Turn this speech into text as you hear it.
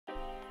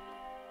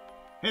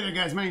Hey there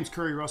guys, my name's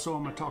Curry Russell.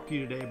 I'm going to talk to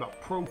you today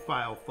about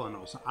profile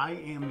funnels. I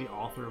am the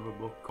author of a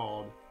book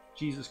called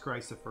Jesus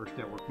Christ, the First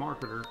Network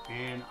Marketer,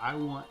 and I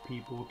want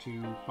people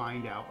to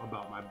find out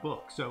about my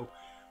book. So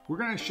we're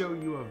going to show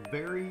you a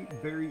very,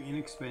 very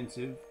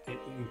inexpensive, and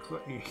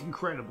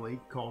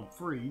incredibly called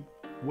free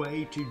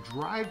way to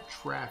drive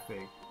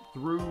traffic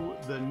through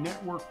the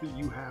network that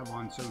you have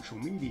on social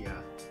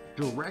media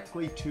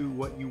directly to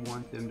what you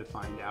want them to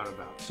find out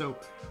about. So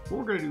what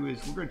we're going to do is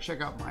we're going to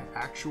check out my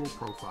actual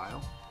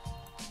profile.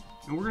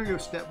 And we're going to go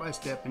step by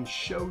step and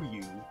show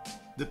you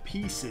the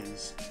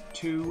pieces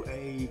to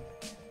a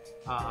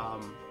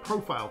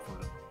profile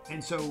funnel.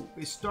 And so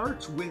it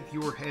starts with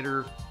your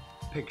header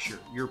picture,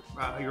 your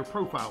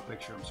profile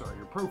picture.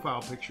 Your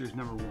profile picture is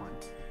number one.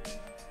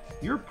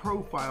 Your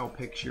profile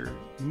picture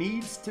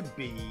needs to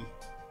be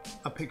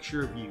a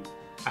picture of you,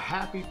 a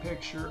happy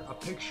picture, a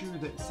picture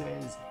that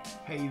says,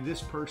 hey,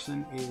 this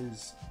person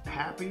is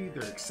happy,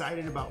 they're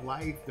excited about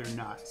life, they're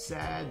not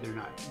sad, they're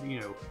not,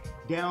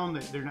 down,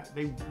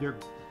 they're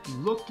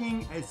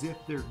looking as if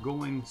they're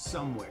going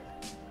somewhere.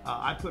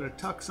 I put a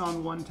tux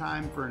on one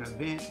time for an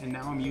event, and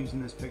now I'm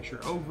using this picture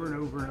over and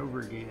over and over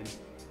again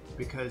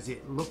because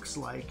it looks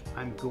like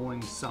I'm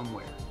going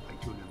somewhere,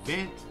 like to an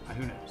event,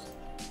 who knows.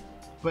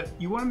 But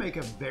you want to make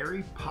a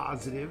very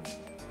positive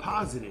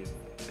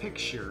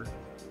picture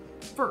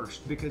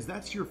first, because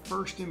that's your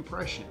first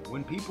impression.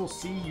 When people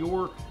see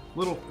your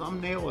little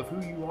thumbnail of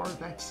who you are,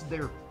 that's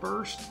their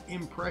first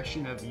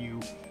impression of you.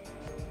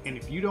 And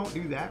if you don't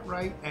do that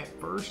right at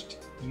first,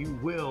 you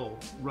will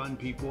run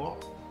people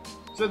off.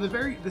 So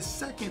the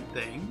second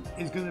thing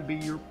is going to be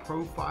your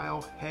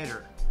profile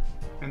header.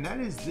 And that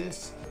is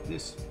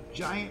this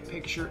giant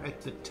picture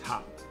at the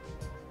top.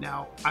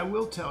 Now, I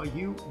will tell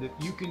you that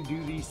you can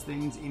do these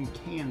things in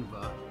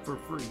Canva for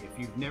free. If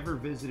you've never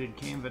visited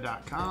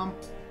canva.com,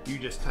 you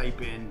just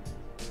type in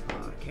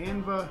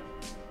Canva,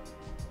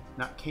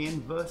 not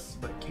Canvas,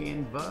 but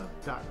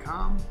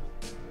canva.com.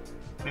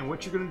 And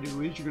what you're going to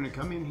do is you're going to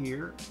come in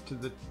here to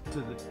the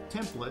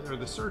template or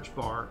the search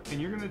bar,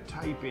 and you're going to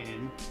type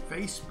in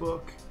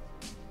Facebook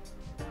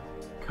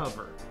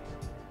cover.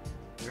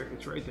 There,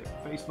 it's right there,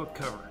 Facebook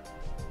cover.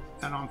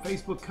 And on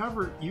Facebook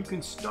cover, you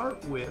can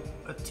start with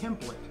a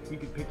template. You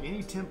can pick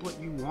any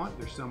template you want.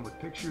 There's some with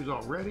pictures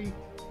already.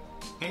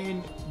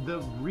 And the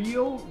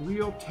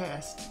real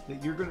test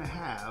that you're going to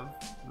have,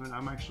 and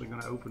I'm actually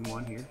going to open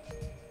one here,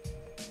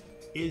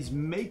 is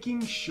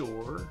making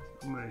sure,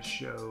 I'm going to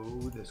show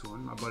this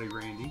one, my buddy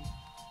Randy.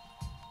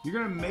 You're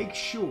going to make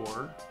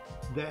sure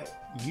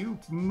that you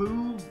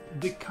move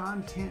the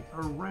content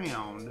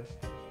around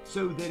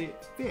so that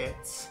it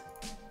fits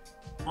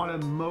on a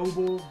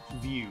mobile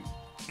view.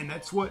 And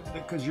that's what,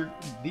 because your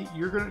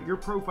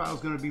profile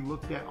is going to be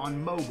looked at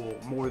on mobile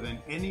more than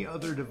any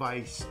other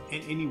device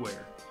and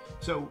anywhere.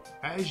 So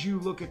as you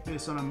look at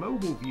this on a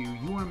mobile view,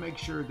 you want to make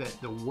sure that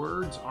the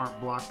words aren't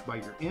blocked by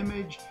your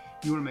image.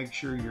 You want to make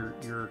sure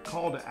your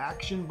call to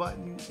action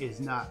button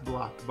is not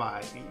blocked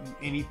by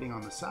anything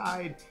on the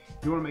side.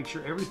 You want to make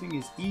sure everything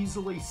is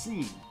easily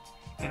seen.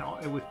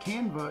 And with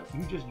Canva,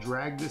 you just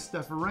drag this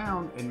stuff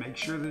around and make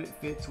sure that it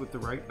fits with the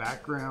right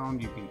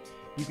background.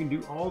 You can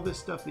do all this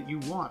stuff that you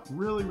want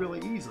really,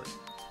 really easily.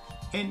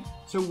 And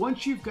so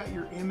once you've got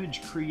your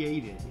image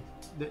created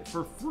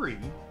for free,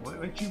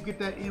 once you get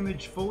that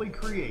image fully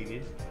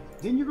created,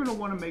 then you're going to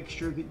want to make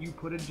sure that you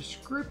put a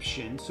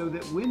description so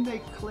that when they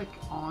click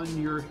on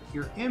your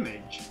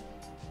image,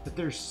 that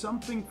there's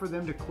something for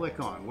them to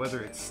click on,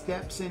 whether it's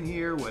steps in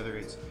here, whether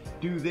it's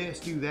do this,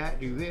 do that,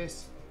 do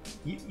this.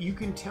 You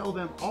can tell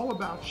them all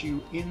about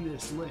you in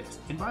this list.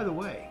 And by the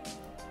way,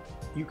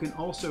 you can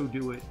also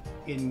do it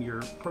in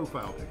your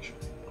profile picture.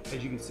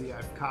 As you can see,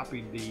 I've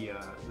copied the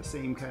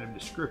same kind of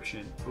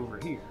description over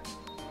here.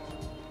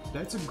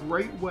 That's a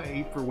great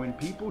way for when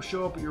people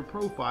show up at your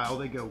profile,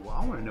 they go, well,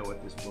 I want to know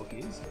what this book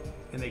is.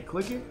 And they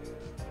click it,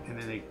 and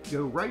then they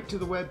go right to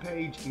the web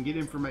page and get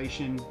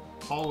information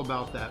all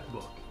about that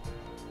book.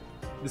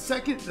 The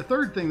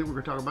third thing that we're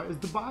going to talk about is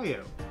the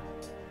bio.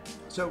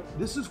 So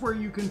this is where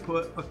you can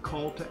put a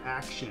call to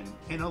action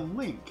and a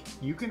link.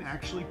 You can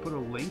actually put a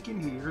link in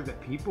here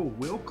that people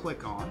will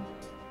click on,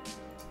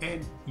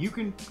 and you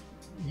can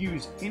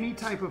use any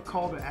type of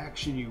call to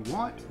action you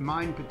want.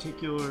 Mine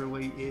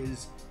particularly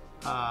is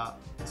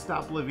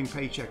stop living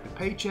paycheck to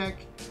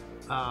paycheck,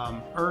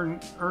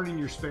 earning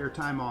your spare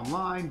time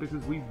online,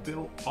 because we've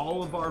built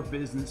all of our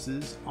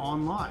businesses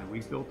online.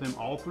 We've built them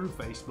all through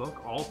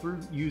Facebook, all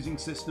through using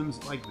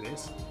systems like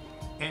this,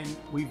 and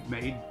we've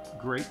made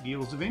great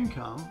deals of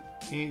income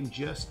in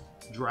just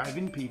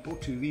driving people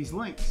to these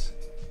links.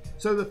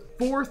 So the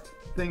fourth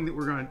thing that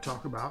we're going to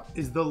talk about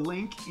is the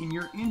link in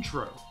your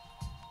intro.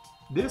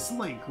 This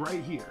link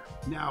right here.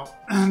 Now,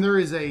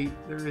 there's a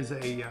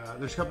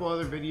couple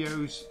other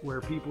videos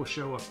where people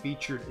show a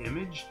featured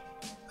image,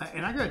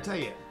 and I gotta tell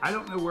you, I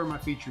don't know where my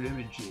featured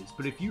image is,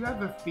 but if you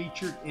have a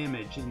featured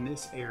image in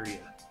this area,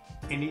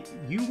 and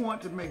you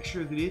want to make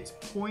sure that it's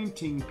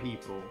pointing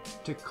people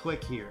to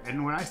click here.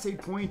 And when I say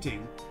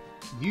pointing,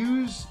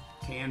 use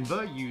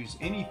Canva, use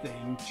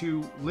anything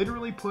to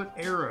literally put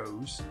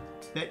arrows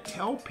that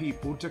tell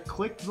people to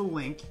click the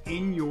link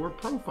in your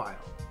profile.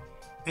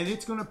 And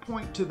it's going to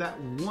point to that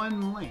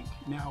one link.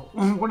 Now,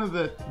 one of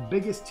the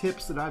biggest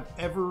tips that I've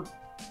ever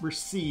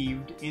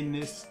received in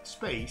this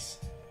space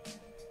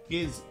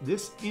is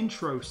this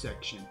intro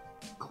section.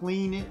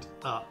 Clean it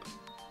up.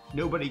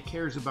 Nobody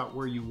cares about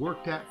where you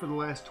worked at for the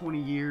last 20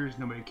 years.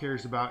 Nobody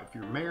cares about if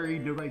you're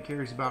married. Nobody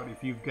cares about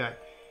if you've got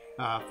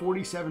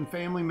 47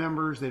 family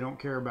members. They don't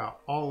care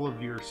about all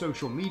of your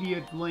social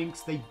media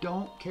links. They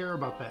don't care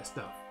about that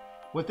stuff.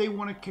 What they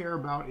want to care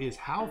about is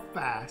how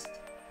fast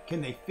can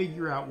they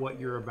figure out what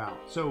you're about.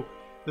 So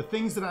the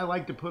things that I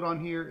like to put on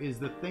here is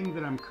the thing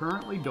that I'm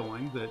currently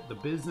doing, the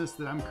business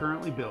that I'm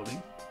currently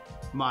building,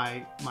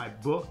 my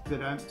book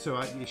that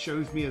it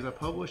shows me as a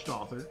published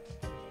author,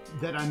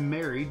 that I'm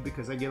married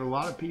because I get a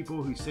lot of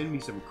people who send me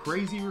some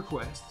crazy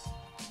requests,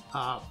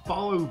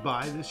 followed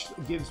by, this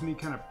gives me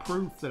kind of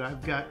proof that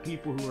I've got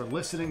people who are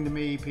listening to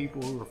me,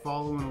 people who are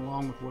following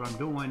along with what I'm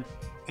doing,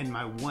 and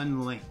my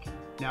one link.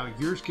 Now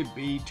yours could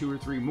be 2 or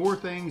 3 more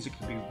things, it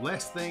could be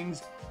less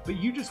things, but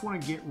you just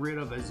want to get rid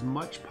of as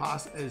much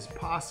as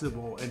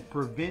possible and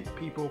prevent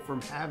people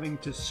from having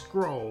to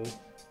scroll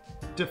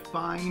to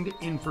find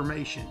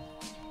information.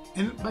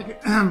 And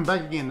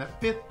back again,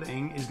 that 5th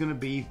thing is going to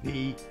be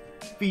the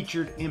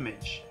featured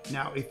image.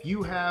 Now, if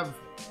you have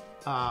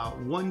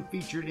one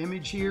featured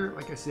image here,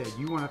 like I said,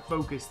 you want to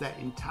focus that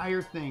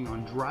entire thing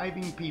on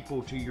driving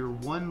people to your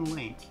one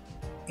link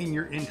in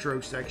your intro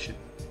section.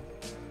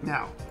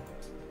 Now,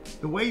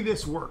 the way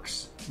this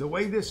works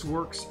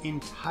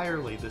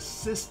entirely, the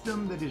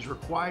system that is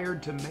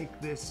required to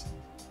make this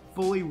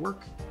fully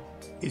work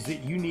is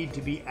that you need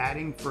to be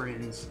adding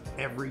friends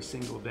every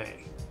single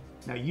day.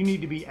 Now, you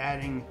need to be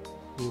adding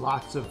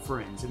lots of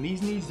friends, and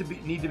these need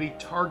to be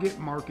target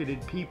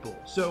marketed people.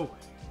 So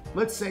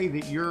let's say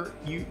that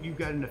you've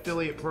got an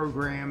affiliate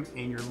program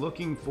and you're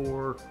looking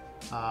for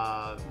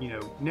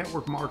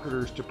network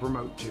marketers to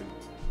promote to.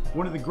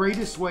 One of the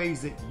greatest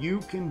ways that you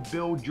can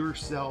build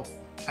yourself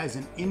as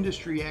an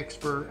industry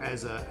expert,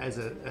 as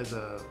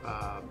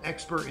a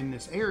expert in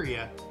this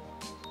area,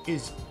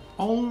 is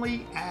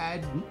only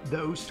add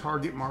those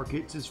target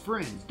markets as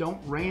friends.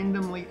 Don't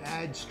randomly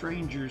add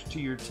strangers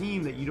to your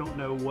team that you don't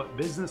know what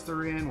business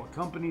they're in, what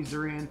companies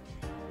they're in.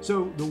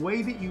 So the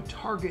way that you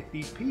target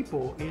these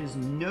people is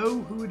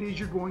know who it is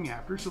you're going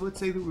after. So let's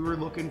say that we were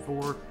looking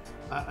for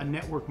a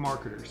network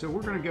marketer. So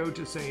we're going to go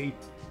to, say,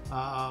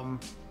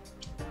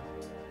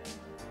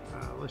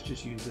 let's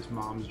just use this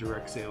Mom's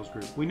Direct Sales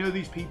Group. We know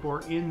these people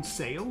are in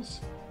sales,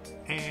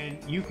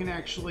 and you can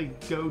actually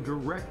go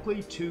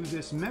directly to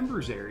this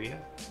members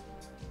area.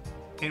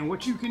 And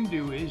what you can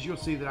do is, you'll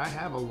see that I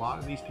have a lot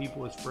of these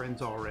people as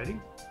friends already.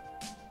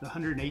 The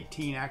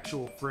 118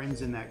 actual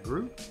friends in that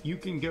group. You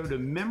can go to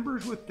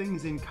members with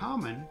things in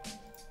common,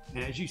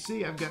 and as you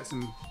see, I got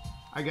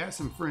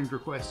some friend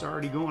requests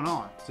already going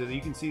on, so that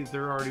you can see that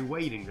they're already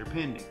waiting, they're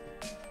pending.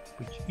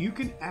 But you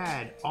can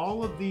add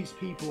all of these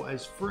people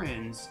as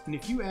friends, and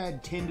if you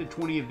add 10 to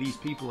 20 of these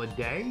people a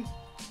day,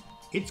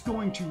 it's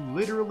going to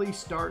literally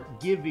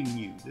start giving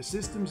you, the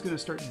system's going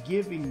to start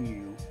giving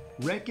you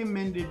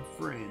recommended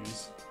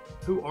friends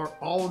who are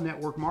all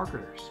network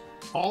marketers.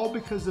 All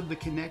because of the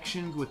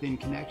connections within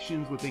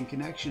connections within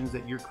connections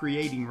that you're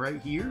creating right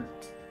here.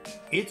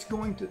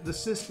 The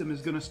system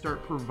is going to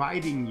start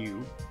providing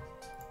you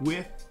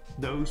with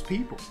those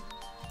people.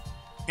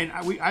 And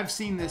I've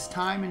seen this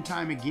time and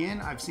time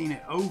again. I've seen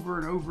it over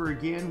and over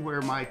again,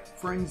 where my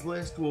friends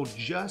list will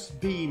just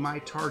be my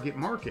target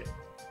market.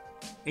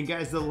 And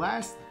guys, the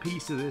last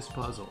piece of this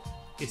puzzle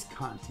is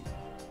content.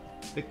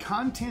 The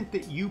content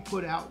that you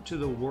put out to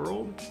the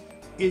world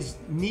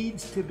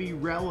needs to be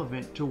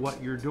relevant to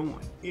what you're doing.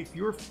 If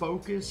your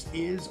focus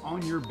is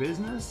on your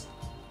business,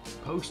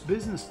 post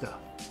business stuff.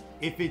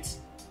 If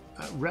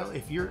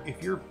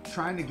you're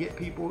trying to get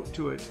people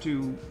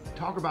to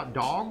talk about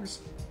dogs,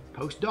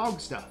 post dog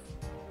stuff.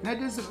 And that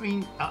doesn't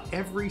mean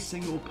every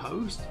single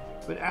post,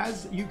 but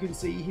as you can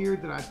see here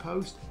that I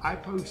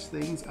post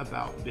things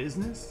about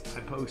business.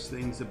 I post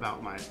things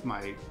about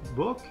my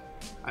book.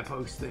 I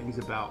post things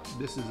about,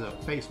 this is a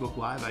Facebook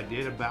Live I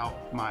did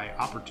about my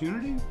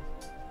opportunity.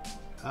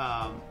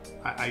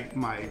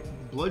 My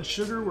blood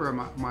sugar, where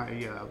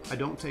I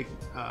don't take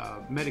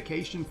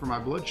medication for my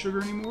blood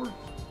sugar anymore.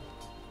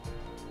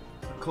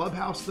 A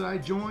clubhouse that I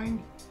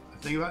joined. I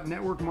think about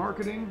network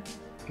marketing,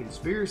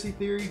 conspiracy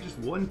theory. Just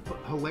one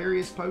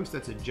hilarious post.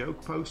 That's a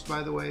joke post,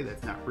 by the way.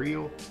 That's not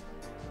real.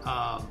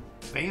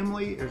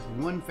 Family. There's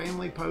one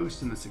family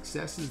post and the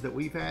successes that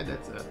we've had.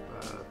 That's a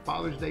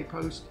Father's Day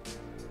post.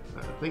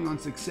 Thing on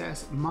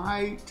success.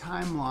 My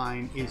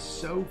timeline is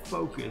so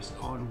focused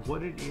on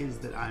what it is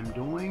that I'm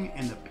doing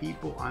and the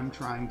people I'm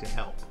trying to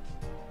help.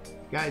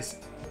 Guys,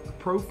 a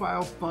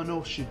profile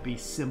funnel should be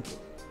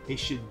simple. It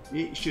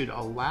should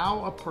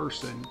allow a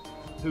person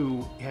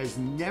who has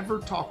never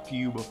talked to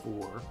you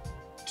before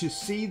to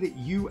see that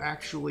you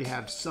actually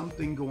have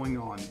something going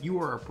on.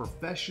 You are a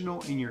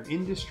professional in your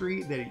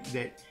industry,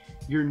 that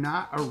you're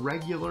not a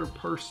regular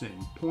person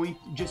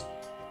just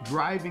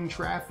driving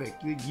traffic,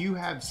 that you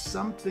have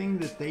something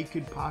that they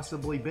could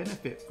possibly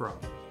benefit from.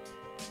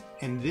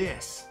 And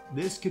this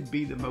could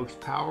be the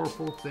most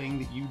powerful thing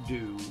that you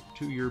do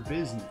to your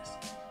business.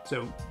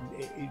 So,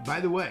 by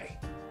the way,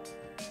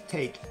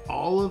 take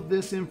all of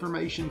this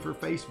information for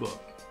Facebook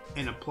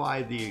and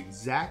apply the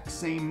exact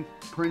same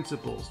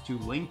principles to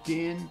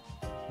LinkedIn,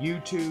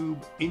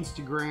 YouTube,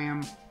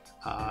 Instagram,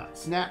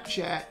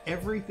 Snapchat,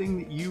 everything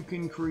that you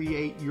can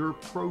create your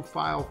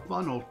profile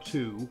funnel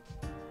to.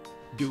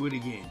 Do it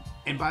again.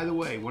 And by the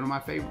way, one of my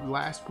favorite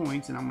last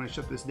points, and I'm going to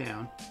shut this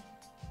down,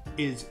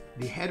 is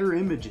the header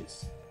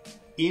images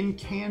in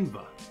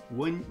Canva.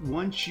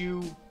 Once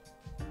you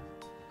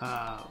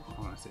I'm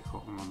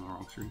on the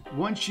wrong screen.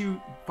 Once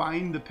you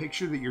find the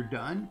picture that you're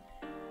done,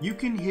 you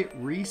can hit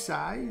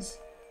resize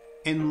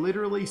and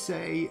literally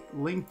say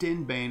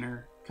LinkedIn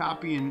banner,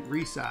 copy and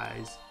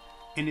resize,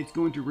 and it's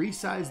going to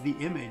resize the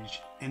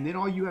image, and then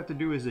all you have to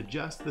do is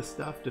adjust the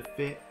stuff to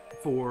fit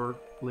for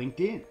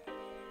LinkedIn.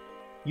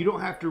 You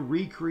don't have to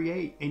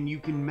recreate, and you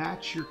can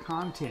match your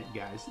content,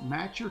 guys.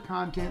 Match your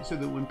content so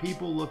that when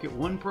people look at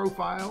one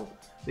profile,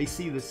 they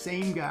see the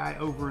same guy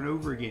over and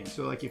over again.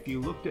 So like if you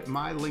looked at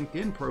my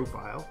LinkedIn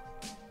profile,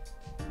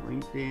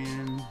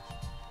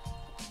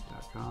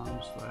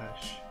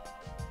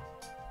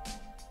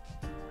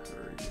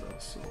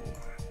 linkedin.com/CurryRussell.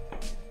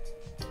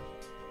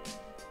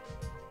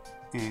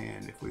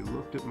 And if we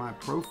looked at my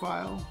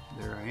profile,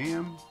 there I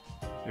am.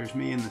 There's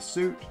me in the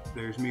suit.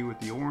 There's me with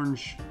the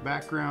orange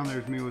background.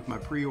 There's me with my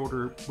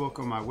pre-order book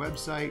on my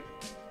website.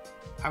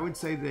 I would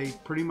say they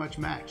pretty much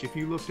match. If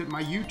you looked at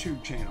my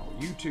YouTube channel,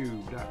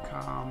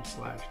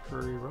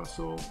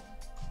 youtube.com/CurryRussell.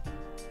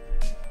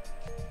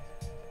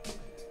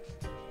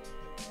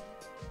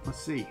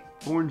 Let's see,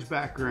 orange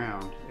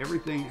background.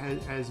 Everything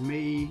has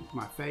me,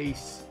 my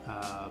face,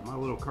 my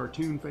little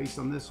cartoon face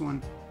on this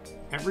one.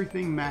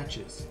 Everything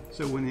matches.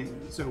 So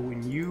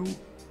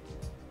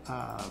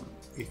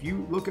if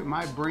you look at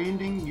my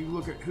branding, you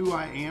look at who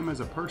I am as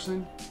a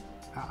person,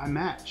 I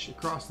match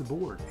across the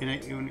board, and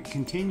it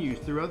continues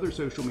through other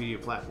social media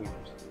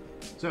platforms.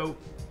 So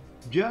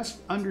just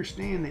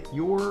understand that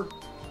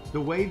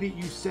the way that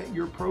you set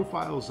your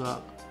profiles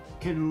up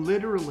can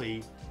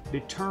literally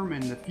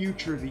determine the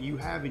future that you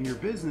have in your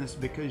business,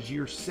 because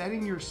you're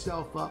setting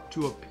yourself up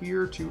to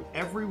appear to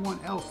everyone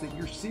else that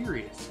you're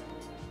serious.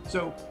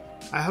 So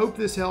I hope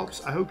this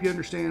helps. I hope you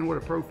understand what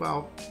a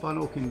profile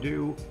funnel can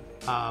do.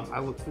 I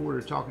look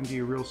forward to talking to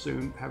you real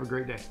soon. Have a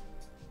great day.